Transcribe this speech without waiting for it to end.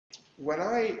When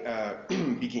I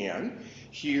began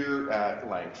here at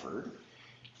Langford,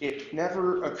 it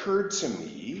never occurred to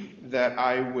me that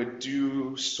I would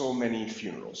do so many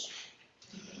funerals.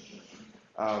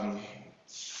 Um,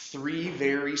 Three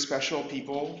very special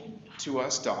people to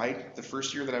us died the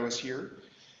first year that I was here,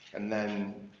 and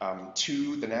then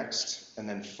two the next, and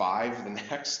then five the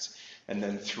next, and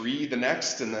then three the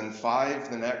next, and then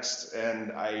five the next,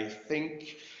 and I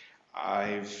think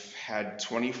I've had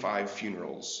 25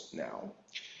 funerals now.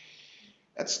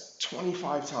 That's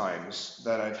 25 times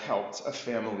that I've helped a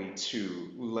family to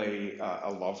lay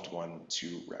a loved one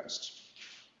to rest.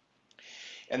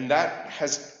 And that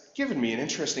has given me an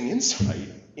interesting insight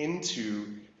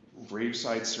into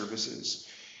graveside services,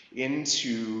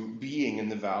 into being in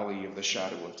the valley of the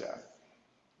shadow of death.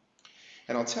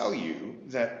 And I'll tell you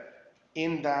that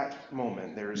in that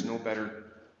moment, there is no better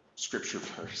scripture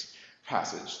verse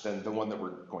passage than the one that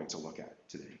we're going to look at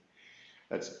today.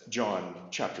 That's John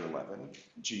chapter 11,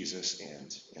 Jesus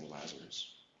and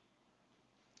Lazarus.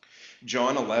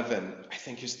 John 11, I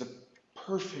think, is the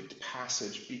perfect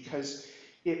passage because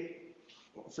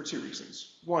for two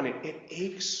reasons. One, it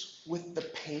aches with the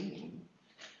pain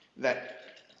that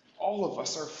all of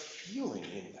us are feeling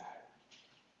in that.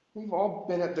 We've all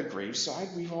been at the graveside.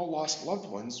 We've all lost loved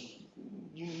ones.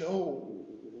 You know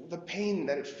the pain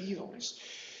that it feels.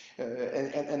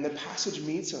 And the passage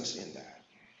meets us in that.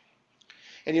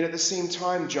 And yet at the same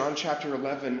time, John chapter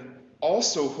 11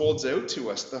 also holds out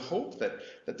to us the hope that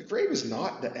the grave is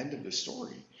not the end of the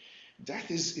story.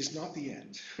 Death is not the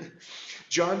end.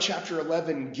 John chapter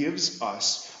 11 gives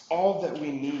us all that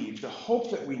we need, the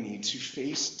hope that we need to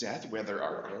face death, whether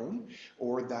our own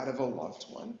or that of a loved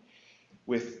one,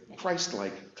 with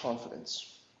Christ-like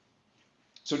confidence.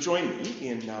 So join me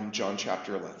in John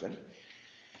chapter 11.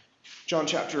 John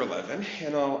chapter 11,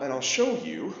 and I'll show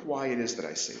you why it is that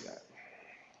I say that.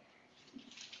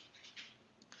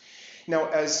 Now,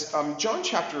 as John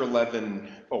chapter 11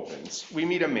 opens, we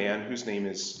meet a man whose name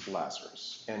is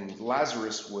Lazarus, and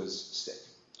Lazarus was sick.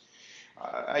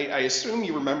 I assume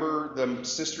you remember the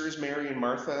sisters, Mary and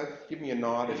Martha. Give me a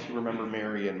nod if you remember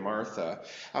Mary and Martha.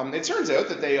 It turns out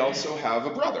that they also have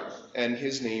a brother, and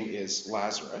his name is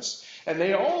Lazarus. And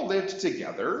they all lived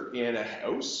together in a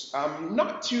house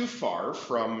not too far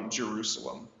from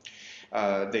Jerusalem.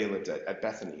 They lived at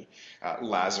Bethany.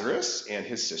 Lazarus and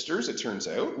his sisters, it turns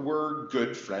out, were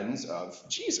good friends of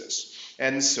Jesus.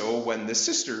 And so when the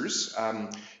sisters,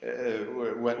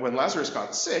 when Lazarus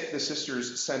got sick, the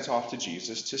sisters sent off to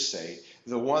Jesus to say,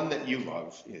 the one that you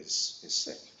love is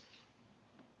sick.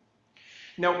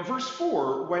 Now, verse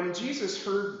 4, when Jesus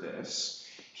heard this,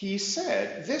 he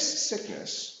said, this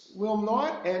sickness will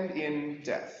not end in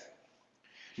death.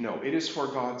 No, it is for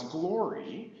God's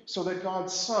glory, so that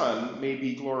God's Son may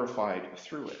be glorified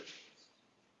through it.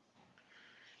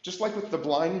 Just like with the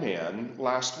blind man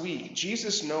last week,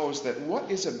 Jesus knows that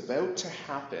what is about to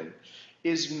happen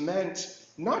is meant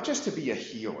not just to be a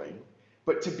healing,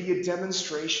 but to be a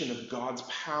demonstration of God's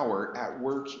power at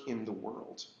work in the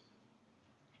world.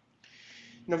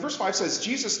 Now, verse 5 says,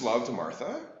 Jesus loved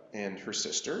Martha and her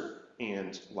sister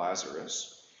and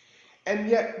Lazarus. And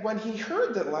yet, when he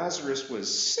heard that Lazarus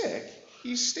was sick,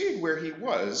 he stayed where he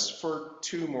was for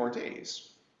 2 more days.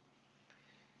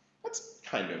 That's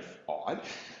kind of odd,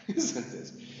 isn't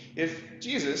it? If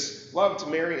Jesus loved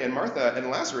Mary and Martha and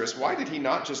Lazarus, why did he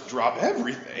not just drop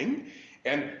everything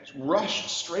and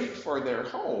rush straight for their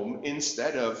home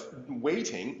instead of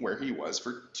waiting where he was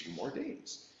for 2 more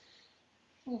days?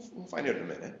 We'll find out in a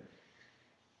minute.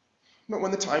 But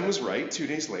when the time was right, 2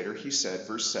 days later, he said,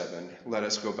 verse 7, let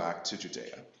us go back to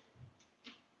Judea.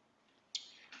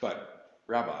 But,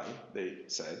 Rabbi, they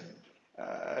said,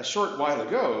 a short while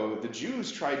ago, the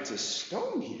Jews tried to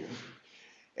stone you,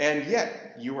 and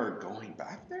yet you are going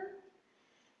back there?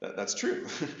 That's true.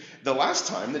 The last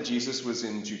time that Jesus was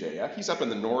in Judea, he's up in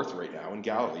the north right now in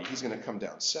Galilee. He's going to come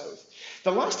down south.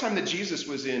 The last time that Jesus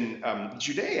was in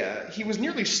Judea, he was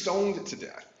nearly stoned to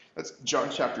death. That's John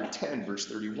chapter 10, verse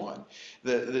 31.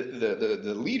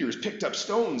 The leaders picked up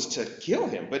stones to kill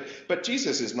him, but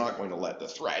Jesus is not going to let the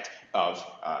threat of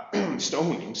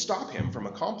stoning stop him from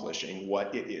accomplishing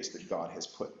what it is that God has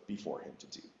put before him to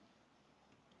do.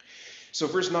 So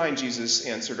verse 9, Jesus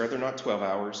answered, are there not 12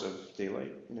 hours of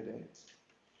daylight in a day?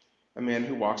 A man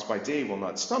who walks by day will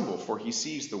not stumble, for he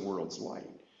sees the world's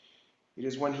light. It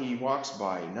is when he walks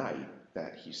by night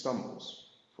that he stumbles,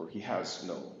 for he has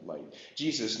no light.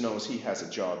 Jesus knows he has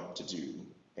a job to do,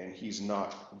 and he's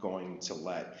not going to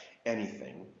let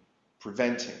anything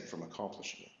prevent him from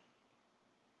accomplishing it.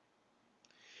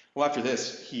 Well, after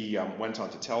this, he went on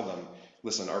to tell them,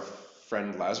 listen, our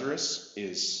friend Lazarus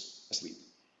is asleep,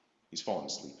 He's fallen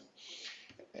asleep.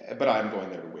 But I'm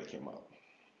going there to wake him up.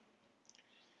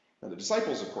 Now the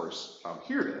disciples, of course,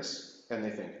 hear this, and they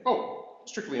think, oh,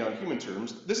 strictly on human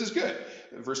terms, this is good.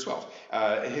 Verse 12,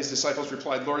 his disciples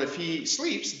replied, Lord, if he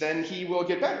sleeps, then he will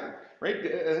get better. Right?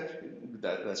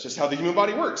 That's just how the human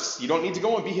body works. You don't need to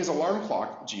go and be his alarm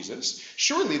clock, Jesus.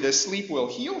 Surely this sleep will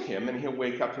heal him and he'll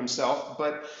wake up himself.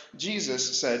 But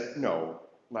Jesus said, no,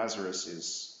 Lazarus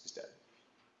is dead.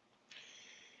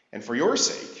 And for your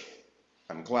sake,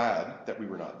 I'm glad that we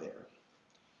were not there,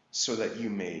 so that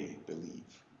you may believe.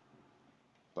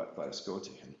 But let us go to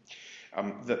him.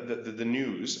 The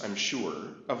news, I'm sure,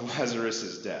 of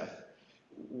Lazarus' death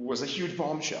was a huge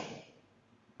bombshell.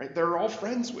 Right? They're all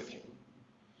friends with him.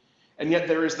 And yet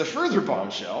there is the further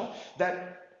bombshell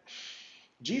that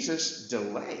Jesus'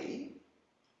 delay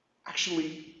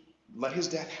actually let his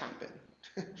death happen.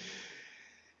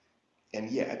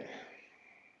 And yet,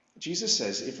 Jesus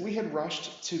says, if we had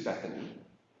rushed to Bethany,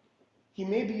 he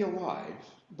may be alive,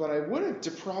 but I would have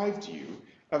deprived you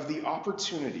of the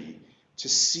opportunity to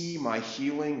see my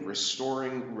healing,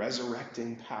 restoring,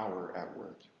 resurrecting power at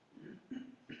work.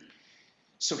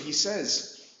 So he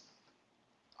says,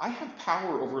 I have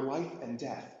power over life and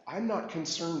death. I'm not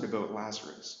concerned about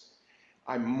Lazarus.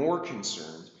 I'm more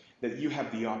concerned that you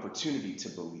have the opportunity to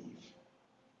believe.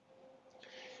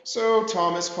 So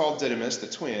Thomas, called Didymus, the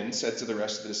twin, said to the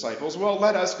rest of the disciples, well,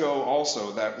 let us go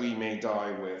also, that we may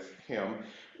die with him.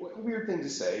 Weird thing to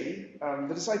say.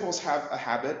 The disciples have a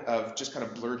habit of just kind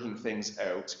of blurting things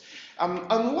out.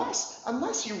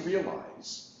 Unless you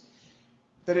realize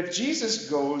that if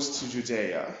Jesus goes to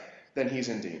Judea, then he's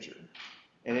in danger.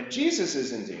 And if Jesus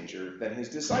is in danger, then his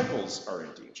disciples are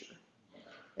in danger.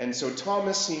 And so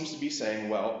Thomas seems to be saying,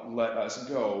 well, let us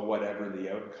go, whatever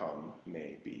the outcome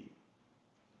may be.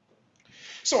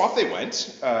 So off they went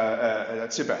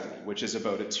to Bethany, which is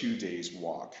about a 2 days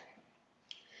walk.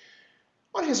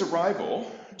 On his arrival,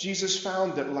 Jesus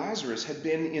found that Lazarus had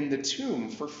been in the tomb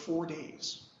for 4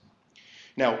 days.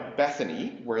 Now,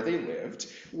 Bethany, where they lived,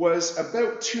 was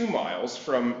about 2 miles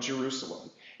from Jerusalem.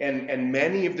 And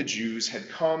many of the Jews had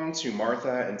come to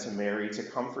Martha and to Mary to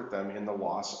comfort them in the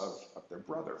loss of their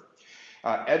brother.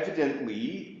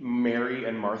 Evidently, Mary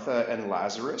and Martha and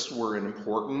Lazarus were an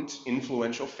important,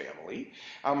 influential family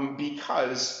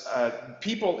because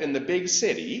people in the big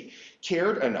city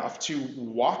cared enough to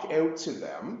walk out to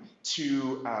them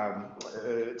to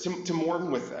mourn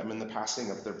with them in the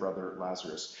passing of their brother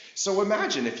Lazarus. So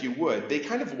imagine, if you would, they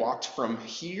kind of walked from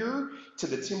here to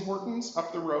the Tim Hortons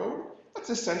up the road. That's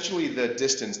essentially the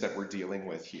distance that we're dealing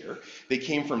with here. They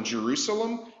came from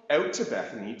Jerusalem out to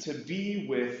Bethany to be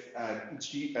with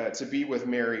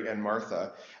Mary and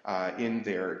Martha in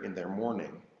their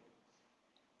mourning.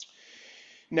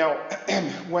 Now,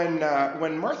 when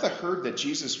Martha heard that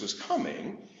Jesus was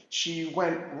coming, she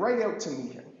went right out to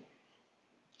meet him.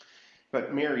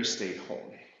 But Mary stayed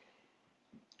home.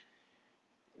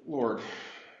 Lord,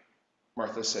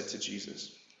 Martha said to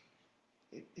Jesus,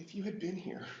 if you had been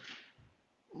here,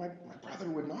 my brother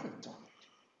would not have died.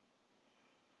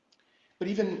 But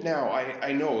even now,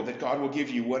 I know that God will give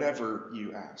you whatever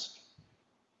you ask.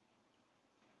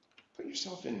 Put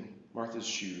yourself in Martha's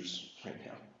shoes right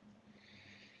now.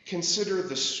 Consider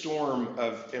the storm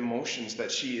of emotions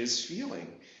that she is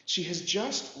feeling. She has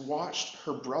just watched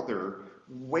her brother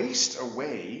waste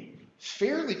away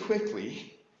fairly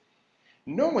quickly,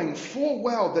 knowing full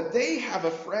well that they have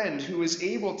a friend who is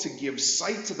able to give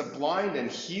sight to the blind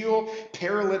and heal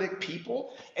paralytic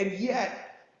people, and yet,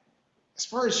 as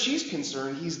far as she's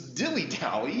concerned, he's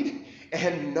dilly-dallied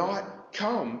and not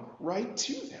come right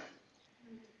to them.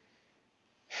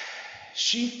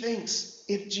 She thinks,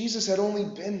 if Jesus had only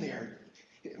been there,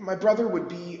 my brother would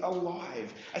be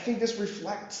alive. I think this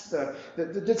reflects the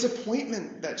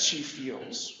disappointment that she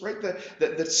feels, right?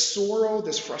 The sorrow,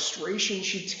 this frustration.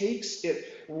 She takes it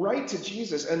right to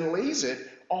Jesus and lays it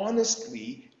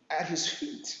honestly at his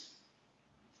feet.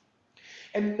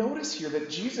 And notice here that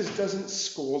Jesus doesn't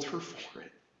scold her for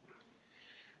it,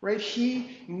 right?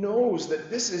 He knows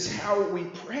that this is how we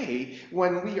pray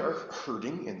when we are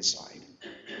hurting inside.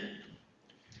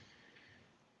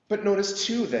 But notice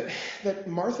too that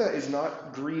Martha is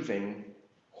not grieving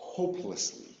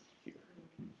hopelessly here.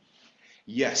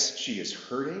 Yes, she is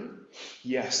hurting.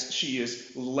 Yes, she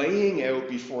is laying out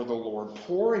before the Lord,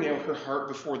 pouring out her heart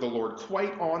before the Lord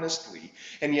quite honestly,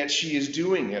 and yet she is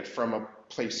doing it from a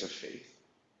place of faith.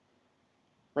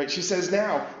 Right? She says,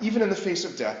 now, even in the face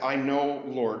of death, I know,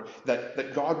 Lord,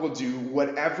 that God will do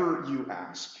whatever you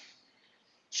ask.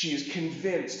 She is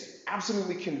convinced,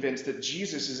 absolutely convinced, that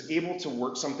Jesus is able to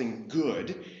work something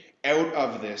good out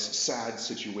of this sad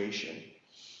situation.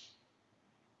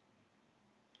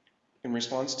 In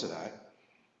response to that,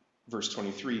 verse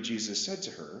 23, Jesus said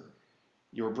to her,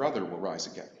 "Your brother will rise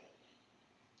again."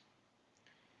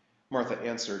 Martha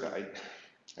answered,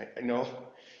 I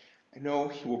know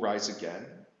he will rise again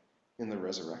in the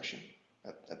resurrection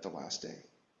at the last day.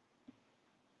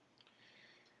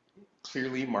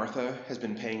 Clearly, Martha has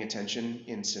been paying attention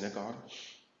in synagogue.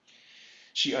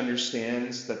 She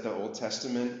understands that the Old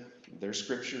Testament, their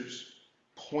scriptures,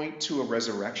 point to a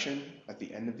resurrection at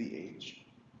the end of the age.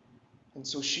 And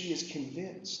so she is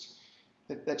convinced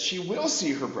that she will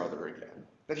see her brother again,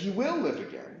 that he will live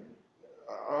again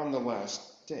on the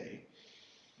last day.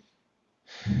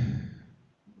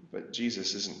 But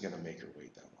Jesus isn't going to make her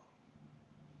wait that long.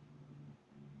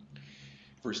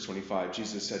 Verse 25,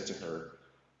 Jesus said to her,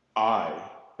 "I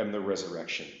am the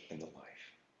resurrection and the life.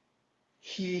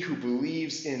 He who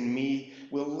believes in me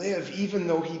will live even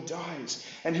though he dies.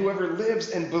 And whoever lives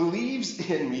and believes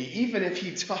in me, even if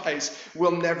he dies,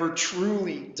 will never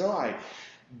truly die."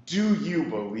 Do you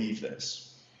believe this?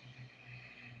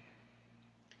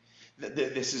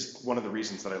 This is one of the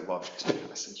reasons that I love this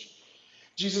passage.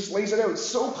 Jesus lays it out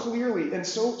so clearly and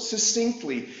so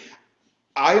succinctly.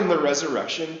 I am the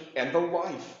resurrection and the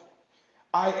life.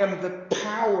 I am the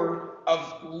power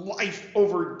of life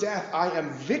over death. I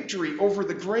am victory over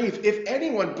the grave. If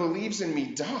anyone believes in me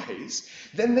dies,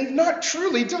 then they've not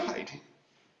truly died.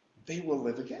 They will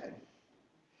live again.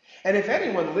 And if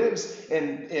anyone lives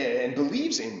and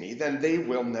believes in me, then they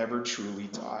will never truly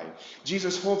die.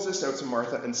 Jesus holds this out to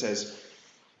Martha and says,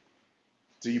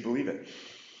 "Do you believe it?"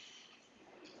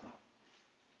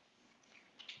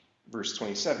 Verse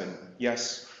 27,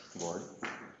 "Yes, Lord,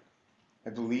 I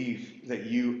believe that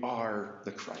you are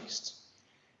the Christ,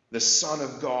 the Son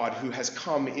of God who has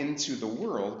come into the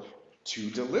world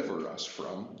to deliver us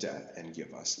from death and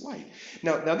give us light."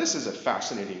 Now this is a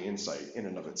fascinating insight in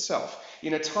and of itself.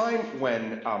 In a time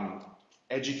when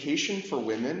education for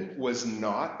women was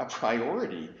not a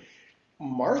priority,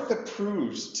 Martha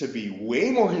proves to be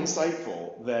way more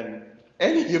insightful than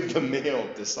any of the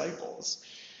male disciples.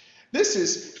 This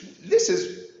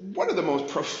is one of the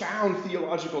most profound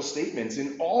theological statements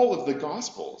in all of the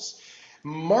Gospels.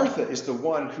 Martha is the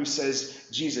one who says,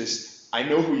 "Jesus, I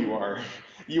know who you are.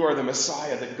 You are the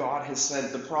Messiah that God has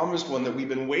sent, the promised one that we've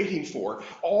been waiting for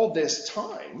all this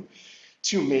time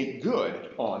to make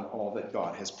good on all that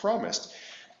God has promised."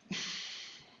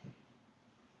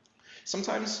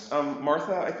 Sometimes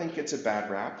Martha, I think, gets a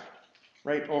bad rap.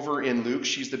 Right over in Luke,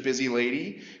 she's the busy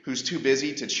lady who's too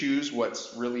busy to choose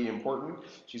what's really important.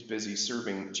 She's busy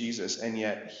serving Jesus. And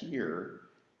yet here,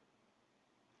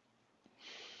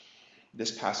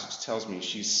 this passage tells me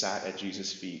she's sat at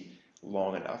Jesus' feet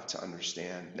long enough to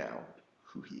understand now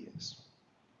who he is.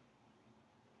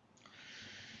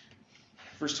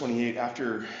 Verse 28,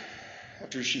 after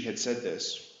she had said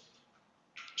this,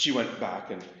 she went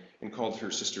back and called her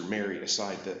sister Mary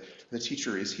aside. The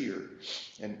teacher is here,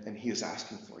 and he is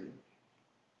asking for you.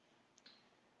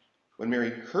 When Mary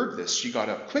heard this, she got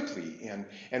up quickly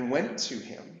and went to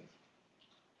him.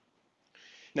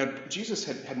 Now, Jesus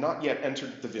had not yet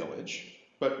entered the village,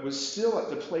 but was still at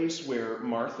the place where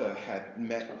Martha had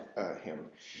met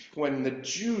him. When the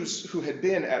Jews who had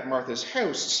been at Martha's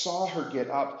house saw her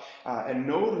get up and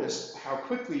noticed how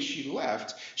quickly she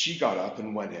left, she got up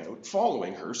and went out,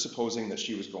 following her, supposing that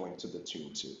she was going to the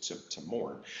tomb to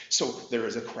mourn. So there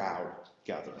is a crowd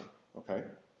gathering, okay?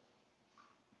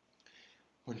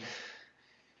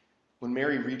 When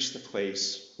Mary reached the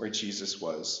place where Jesus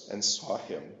was and saw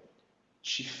him,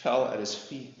 she fell at his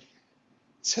feet.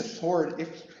 Said, "Lord, if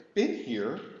you had been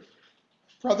here,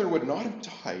 brother would not have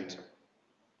died."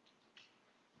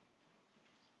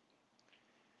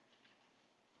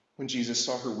 When Jesus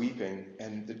saw her weeping,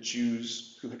 and the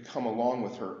Jews who had come along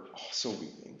with her also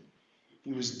weeping,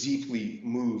 he was deeply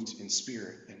moved in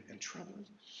spirit and troubled.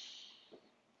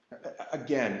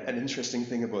 Again, an interesting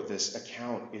thing about this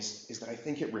account is that I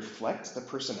think it reflects the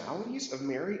personalities of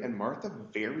Mary and Martha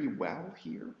very well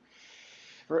here.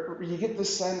 You get the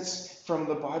sense from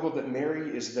the Bible that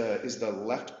Martha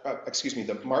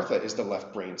is the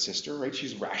left-brained sister, right?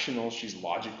 She's rational, she's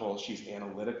logical, she's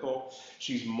analytical,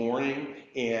 she's mourning,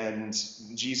 and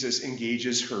Jesus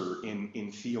engages her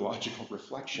in theological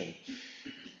reflection.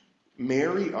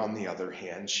 Mary, on the other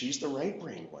hand, she's the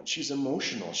right-brained one. She's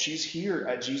emotional. She's here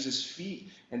at Jesus'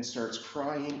 feet and starts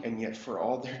crying, and yet for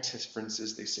all their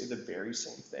differences, they say the very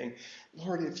same thing.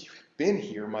 "Lord, if you had been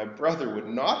here, my brother would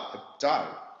not have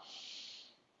died."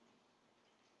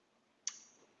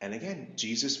 And again,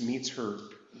 Jesus meets her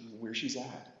where she's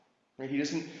at. Right? He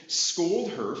doesn't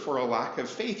scold her for a lack of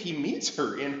faith. He meets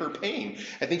her in her pain.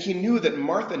 I think he knew that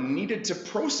Martha needed to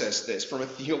process this from a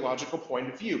theological point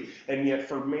of view. And yet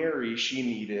for Mary, she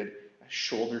needed a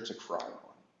shoulder to cry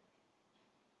on.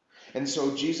 And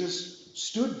so Jesus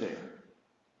stood there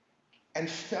and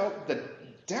felt the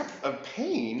depth of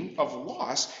pain, of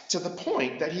loss, to the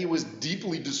point that he was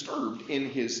deeply disturbed in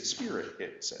his spirit,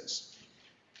 it says.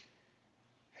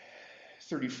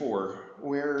 34,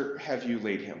 where have you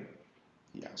laid him?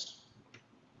 He asked.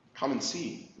 Come and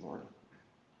see, Lord.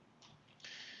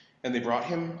 And they brought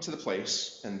him to the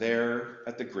place, and there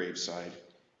at the graveside,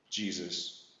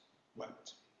 Jesus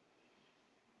wept.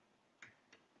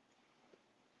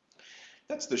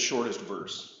 That's the shortest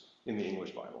verse in the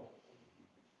English Bible,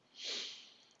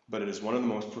 but it is one of the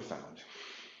most profound.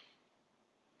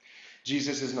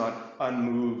 Jesus is not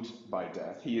unmoved by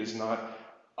death. He is not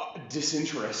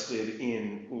disinterested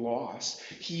in loss.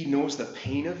 He knows the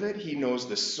pain of it. He knows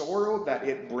the sorrow that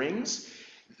it brings.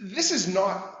 This is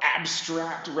not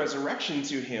abstract resurrection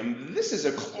to him. This is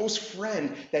a close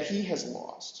friend that he has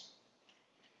lost.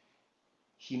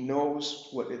 He knows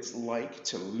what it's like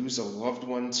to lose a loved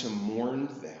one, to mourn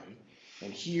them.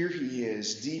 And here he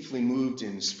is, deeply moved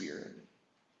in spirit.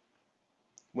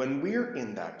 When we're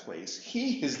in that place,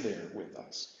 he is there with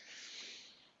us.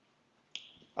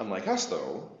 Unlike us,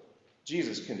 though,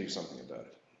 Jesus can do something about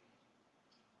it.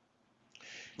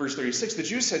 Verse 36, the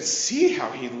Jews said, see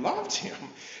how he loved him.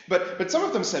 But some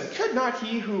of them said, could not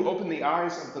he who opened the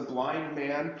eyes of the blind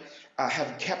man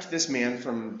have kept this man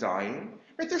from dying?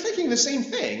 Right? They're thinking the same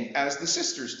thing as the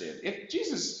sisters did. If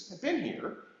Jesus had been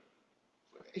here,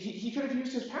 he could have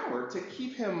used his power to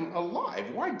keep him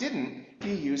alive. Why didn't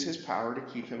he use his power to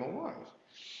keep him alive?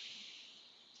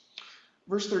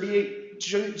 Verse 38,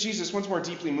 Jesus, once more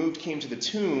deeply moved, came to the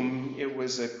tomb. It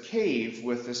was a cave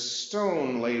with a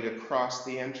stone laid across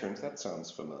the entrance. That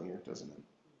sounds familiar, doesn't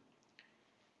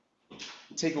it?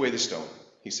 Take away the stone,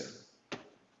 he said.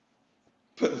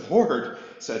 But Lord,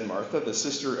 said Martha, the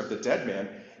sister of the dead man,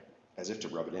 as if to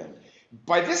rub it in,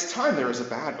 by this time there is a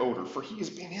bad odor, for he has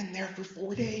been in there for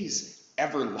 4 days.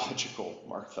 Ever logical,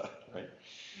 Martha, right?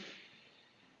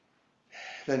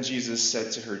 Then Jesus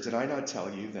said to her, did I not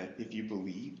tell you that if you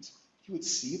believed, you would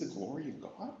see the glory of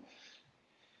God?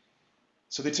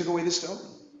 So they took away the stone.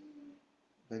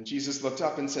 Then Jesus looked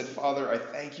up and said, Father, I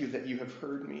thank you that you have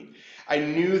heard me. I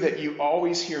knew that you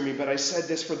always hear me, but I said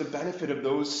this for the benefit of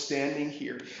those standing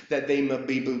here, that they may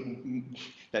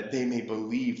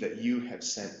believe that you have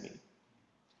sent me.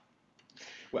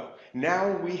 Well,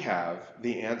 now we have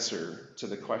the answer to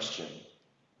the question,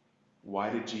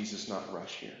 why did Jesus not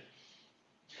rush here?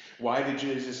 Why did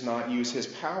Jesus not use his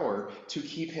power to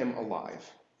keep him alive?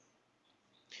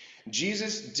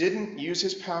 Jesus didn't use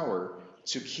his power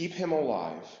to keep him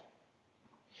alive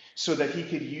so that he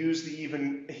could use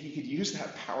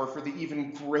that power for the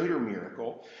even greater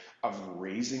miracle of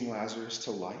raising Lazarus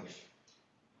to life,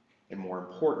 and more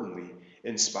importantly,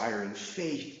 inspiring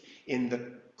faith in the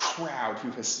crowd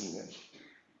who has seen it.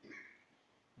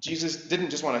 Jesus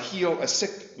didn't just want to heal a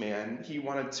sick man, he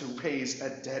wanted to raise a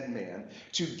dead man,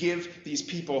 to give these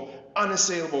people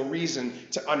unassailable reason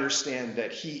to understand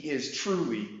that he is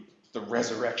truly the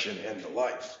resurrection and the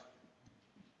life.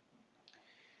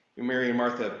 Mary and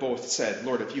Martha both said,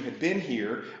 Lord, if you had been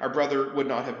here, our brother would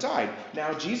not have died.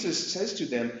 Now Jesus says to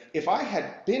them, if I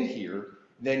had been here,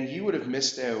 then you would have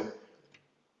missed out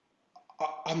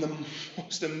on the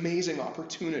most amazing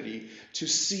opportunity to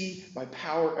see my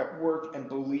power at work and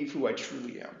believe who I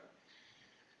truly am.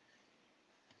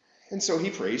 And so he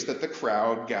prays that the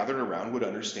crowd gathered around would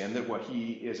understand that what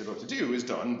he is about to do is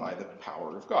done by the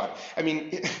power of God. I mean,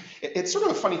 it's sort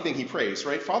of a funny thing he prays,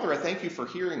 right? Father, I thank you for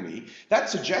hearing me. That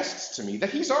suggests to me that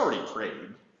he's already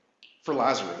prayed for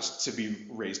Lazarus to be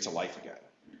raised to life again.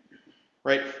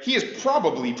 Right? He's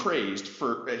probably prayed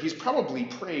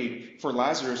for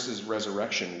Lazarus'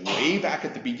 resurrection way back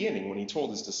at the beginning when he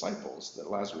told his disciples that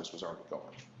Lazarus was already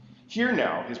gone. Here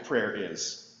now, his prayer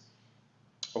is,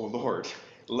 oh Lord,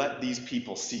 let these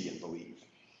people see and believe.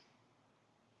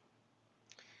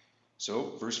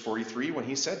 So, verse 43, when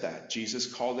he said that,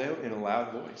 Jesus called out in a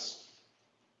loud voice,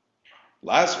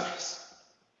 Lazarus,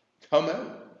 come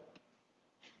out.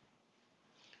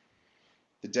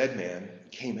 The dead man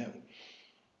came out,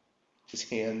 his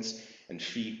hands and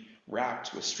feet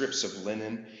wrapped with strips of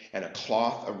linen and a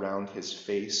cloth around his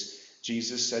face.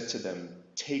 Jesus said to them,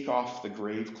 take off the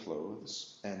grave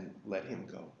clothes and let him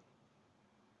go.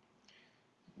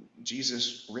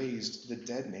 Jesus raised the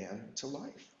dead man to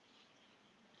life.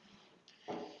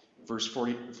 Verse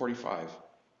 45,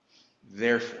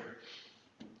 therefore,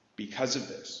 because of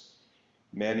this,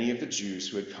 Many of the Jews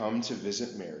who had come to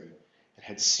visit Mary and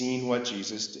had seen what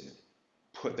Jesus did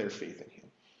put their faith in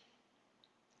him.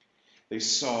 They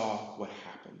saw what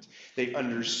happened. They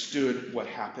understood what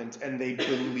happened, and they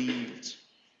believed.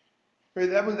 Right?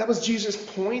 That was Jesus'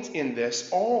 point in this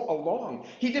all along.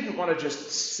 He didn't want to just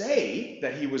say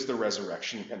that he was the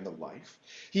resurrection and the life.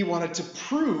 He wanted to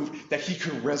prove that he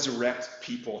could resurrect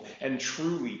people and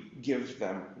truly give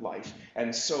them life.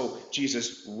 And so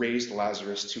Jesus raised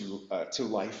Lazarus to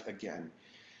life again.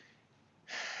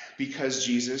 Because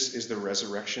Jesus is the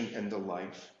resurrection and the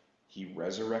life, he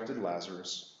resurrected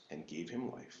Lazarus and gave him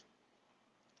life.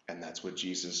 And that's what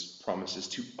Jesus promises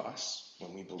to us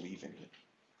when we believe in him.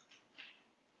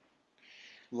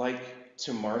 Like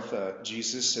to Martha,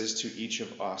 Jesus says to each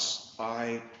of us,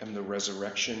 I am the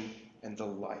resurrection and the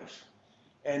life.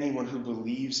 Anyone who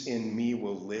believes in me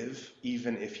will live,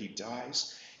 even if he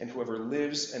dies. And whoever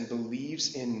lives and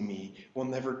believes in me will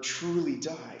never truly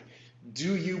die.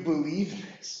 Do you believe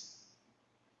this?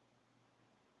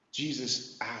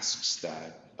 Jesus asks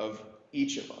that of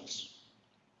each of us.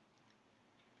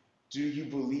 Do you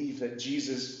believe that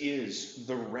Jesus is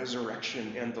the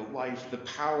resurrection and the life, the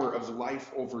power of life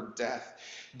over death?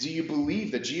 Do you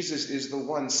believe that Jesus is the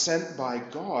one sent by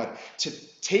God to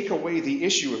take away the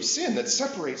issue of sin that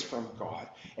separates from God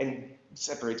and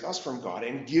separates us from God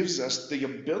and gives us the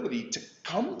ability to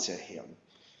come to him?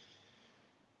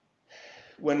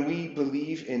 When we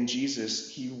believe in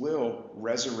Jesus, he will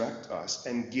resurrect us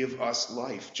and give us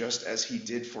life, just as he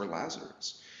did for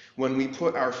Lazarus. When we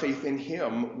put our faith in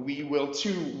him, we will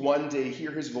too one day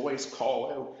hear his voice call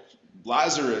out,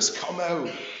 Lazarus, come out.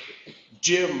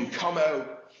 Jim, come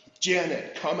out.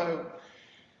 Janet, come out.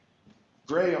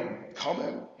 Graham, come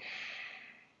out.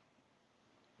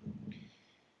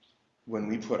 When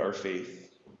we put our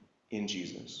faith in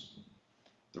Jesus,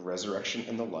 the resurrection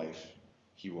and the life,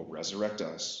 he will resurrect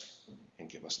us and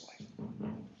give us life.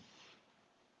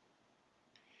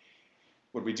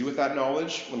 What do we do with that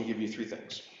knowledge? Let me give you three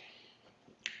things.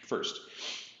 First,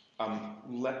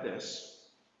 let this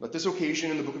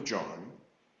occasion in the book of John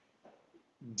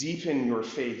deepen your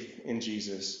faith in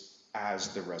Jesus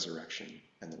as the resurrection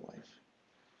and the life.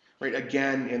 Right?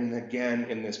 Again and again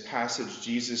in this passage,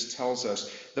 Jesus tells us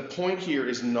the point here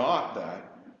is not that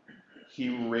he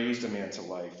raised a man to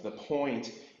life. The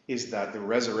point is that the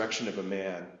resurrection of a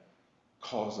man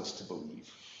calls us to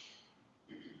believe.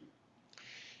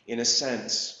 In a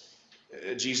sense,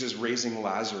 Jesus raising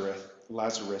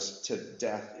Lazarus to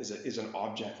death is an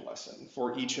object lesson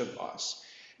for each of us,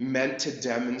 meant to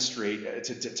demonstrate,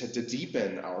 to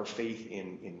deepen our faith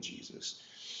in Jesus.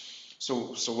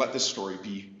 So let this story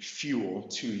be fuel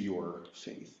to your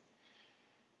faith.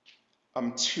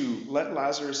 2, let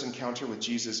Lazarus' encounter with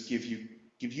Jesus give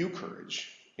you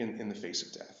courage in the face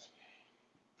of death.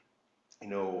 I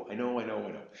know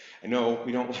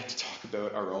we don't like to talk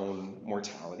about our own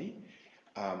mortality,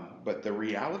 but the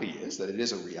reality is that it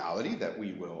is a reality that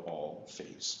we will all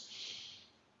face.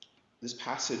 This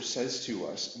passage says to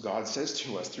us, God says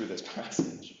to us through this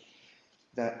passage,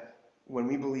 that when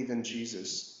we believe in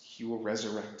Jesus, he will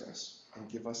resurrect us and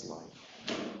give us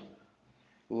life.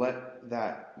 Let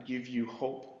that give you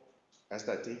hope as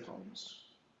that day comes.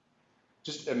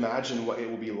 Just imagine what it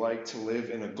will be like to live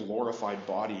in a glorified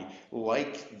body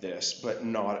like this, but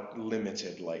not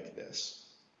limited like this.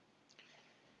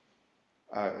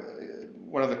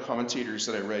 One of the commentators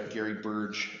that I read, Gary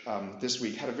Burge, this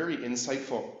week had a very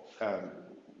insightful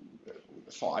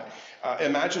thought.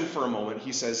 Imagine for a moment,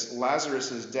 he says,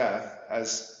 Lazarus' death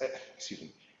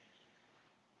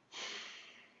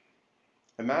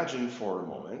Imagine for a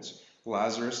moment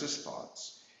Lazarus'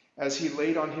 thoughts as he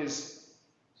laid on his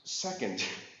second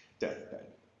deathbed.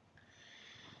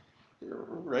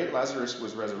 Right? Lazarus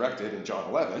was resurrected in John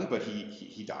 11, but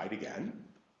he died again.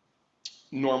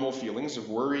 Normal feelings of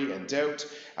worry and doubt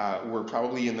were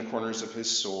probably in the corners of his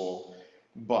soul,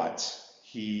 but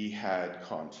he had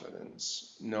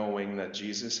confidence, knowing that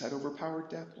Jesus had overpowered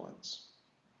death once.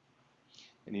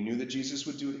 And he knew that Jesus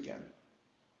would do it again.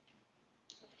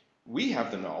 We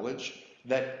have the knowledge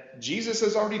that Jesus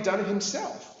has already done it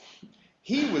himself.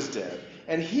 He was dead,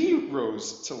 and he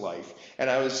rose to life. And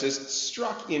I was just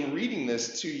struck in reading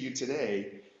this to you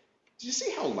today. Did you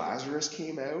see how Lazarus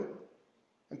came out?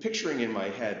 I'm picturing in my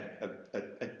head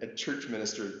a church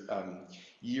minister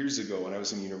years ago when I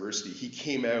was in university. He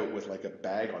came out with like a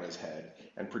bag on his head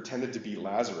and pretended to be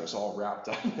Lazarus, all wrapped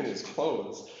up in his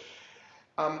clothes.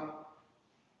 Do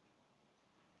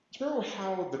you remember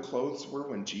how the clothes were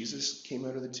when Jesus came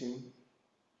out of the tomb?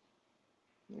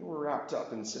 They were wrapped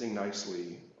up and sitting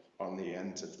nicely on the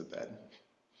ends of the bed.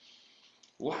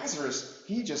 Lazarus,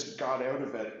 he just got out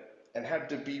of it and had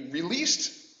to be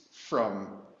released from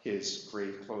his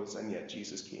grave clothes, and yet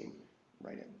Jesus came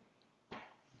right in.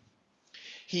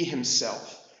 He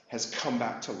himself has come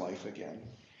back to life again.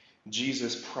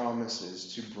 Jesus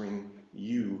promises to bring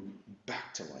you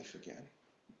back to life again.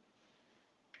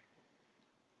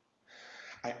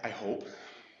 I hope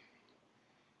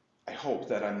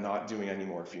that I'm not doing any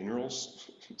more funerals,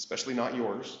 especially not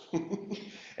yours,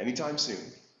 anytime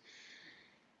soon.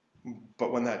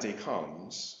 But when that day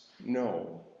comes,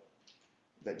 know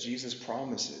that Jesus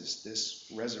promises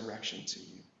this resurrection to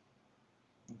you.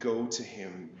 Go to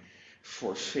him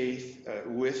for faith,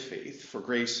 with faith, for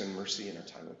grace and mercy in our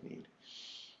time of need.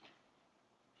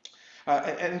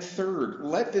 And third,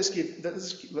 let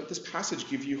this passage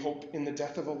give you hope in the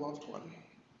death of a loved one.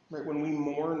 Right, when we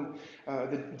mourn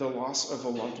the loss of a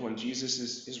loved one, Jesus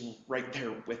is right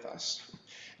there with us.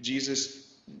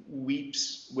 Jesus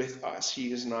weeps with us.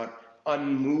 He is not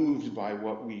unmoved by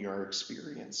what we are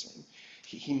experiencing.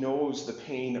 He knows the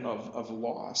pain of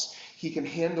loss. He can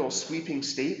handle sweeping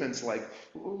statements like,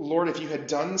 Lord, if you had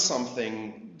done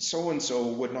something,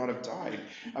 so-and-so would not have died.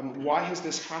 Why has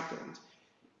this happened?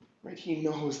 Right? He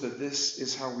knows that this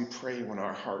is how we pray when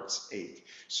our hearts ache.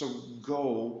 So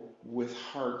go with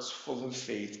hearts full of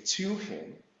faith to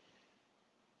him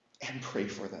and pray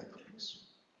for that grace.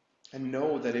 And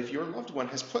know that if your loved one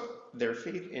has put their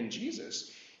faith in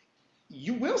Jesus,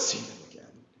 you will see them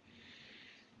again.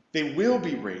 They will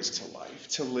be raised to life,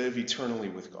 to live eternally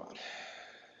with God.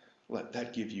 Let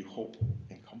that give you hope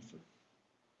and comfort.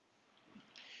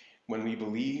 When we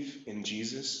believe in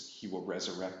Jesus, he will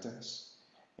resurrect us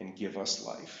and give us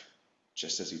life,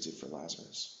 just as he did for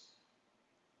Lazarus.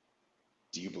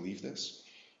 Do you believe this?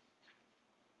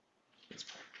 Let's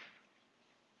pray.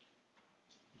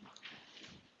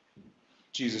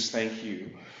 Jesus, thank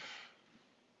you.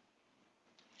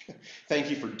 Thank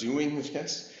you for doing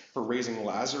this, for raising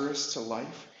Lazarus to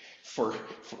life, for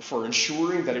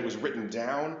ensuring that it was written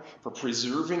down, for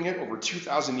preserving it over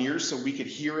 2,000 years so we could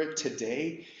hear it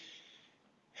today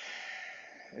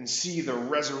and see the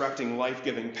resurrecting,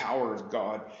 life-giving power of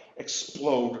God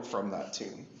explode from that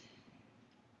tomb.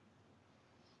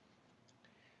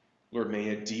 Lord, may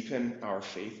it deepen our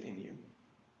faith in you.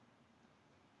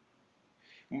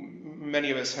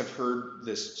 Many of us have heard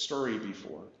this story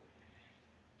before.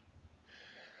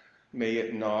 May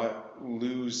it not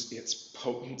lose its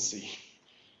potency.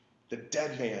 The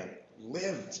dead man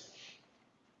lived,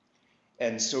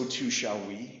 and so too shall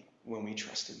we when we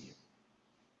trust in you.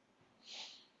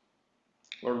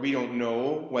 Lord, we don't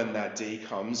know when that day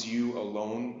comes. You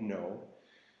alone know.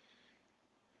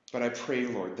 But I pray,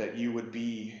 Lord, that you would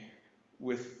be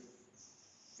with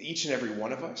each and every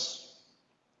one of us.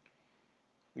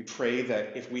 We pray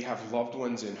that if we have loved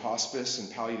ones in hospice and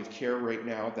palliative care right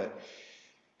now,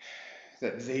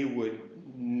 that they would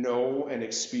know and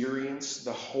experience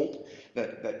the hope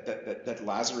that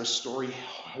Lazarus' story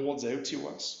holds out to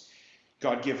us.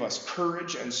 God, give us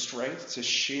courage and strength to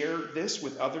share this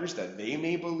with others that they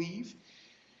may believe.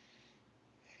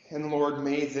 And Lord,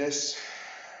 may this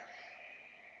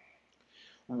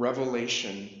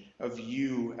revelation of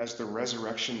you as the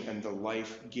resurrection and the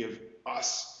life give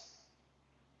us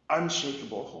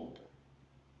unshakable hope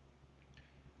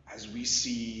as we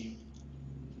see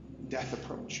death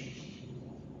approaching.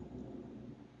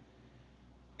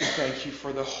 We thank you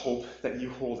for the hope that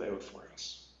you hold out for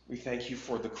us. We thank you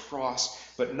for the cross,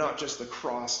 but not just the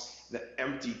cross, the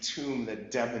empty tomb that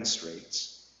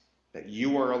demonstrates that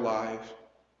you are alive,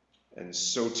 and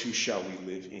so too shall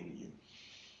we live in you.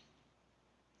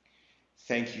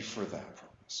 Thank you for that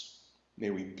promise. May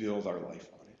we build our life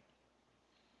on it.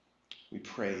 We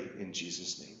pray in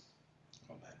Jesus' name.